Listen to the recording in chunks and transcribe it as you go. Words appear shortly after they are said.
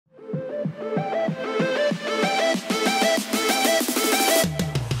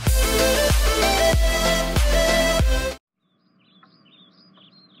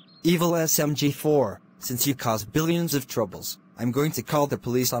Evil SMG4, since you cause billions of troubles, I'm going to call the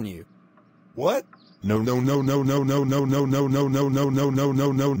police on you. What? No, no, no, no, no, no, no, no, no, no, no, no, no, no,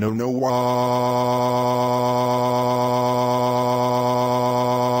 no, no, no, no.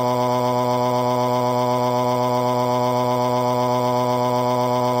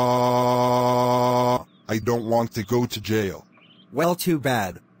 I don't want to go to jail. Well, too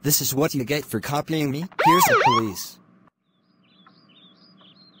bad. This is what you get for copying me. Here's the police.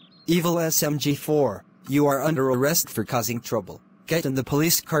 Evil SMG4, you are under arrest for causing trouble. Get in the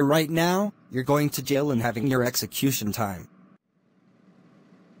police car right now. You're going to jail and having your execution time.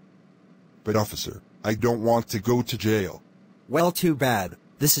 But officer, I don't want to go to jail. Well, too bad.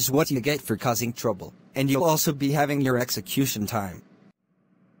 This is what you get for causing trouble, and you'll also be having your execution time.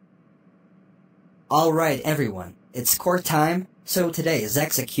 Alright everyone, it's court time, so today is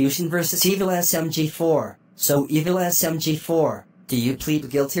execution versus Evil SMG4. So Evil SMG4, do you plead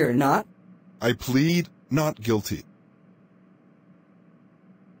guilty or not? I plead not guilty.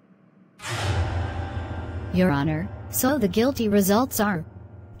 Your Honor, so the guilty results are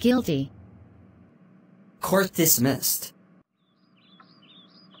guilty. Court dismissed.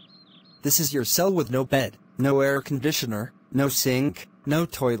 This is your cell with no bed, no air conditioner, no sink, no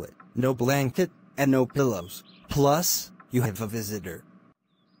toilet, no blanket, and no pillows. Plus, you have a visitor.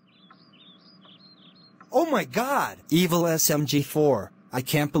 Oh my god! Evil SMG4, I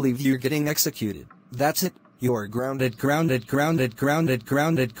can't believe you're getting executed. That's it. You're grounded, grounded, grounded, grounded,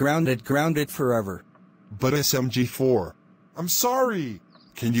 grounded, grounded, grounded forever. But SMG4, I'm sorry.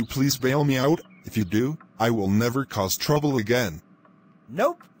 Can you please bail me out? If you do, I will never cause trouble again.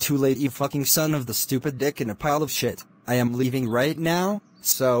 Nope. Too late, you fucking son of the stupid dick in a pile of shit. I am leaving right now,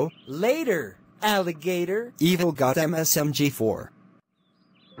 so later, alligator. Evil goddamn SMG4.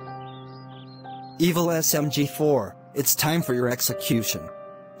 Evil SMG4, it's time for your execution.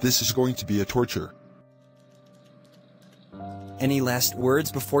 This is going to be a torture. Any last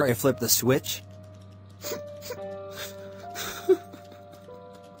words before I flip the switch?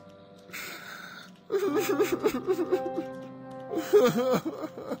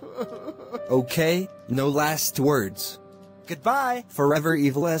 Okay, no last words. Goodbye, forever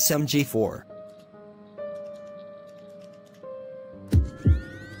Evil SMG4.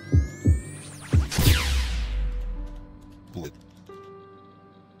 Bullet.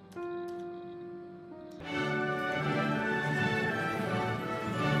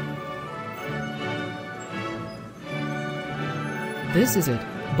 This is it,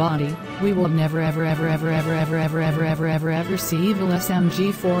 body. We will never ever ever ever ever ever ever ever ever ever ever see Evil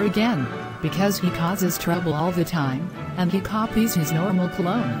SMG4 again, because he causes trouble all the time, and he copies his normal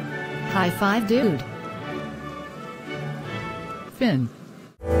clone. High five, dude. Finn.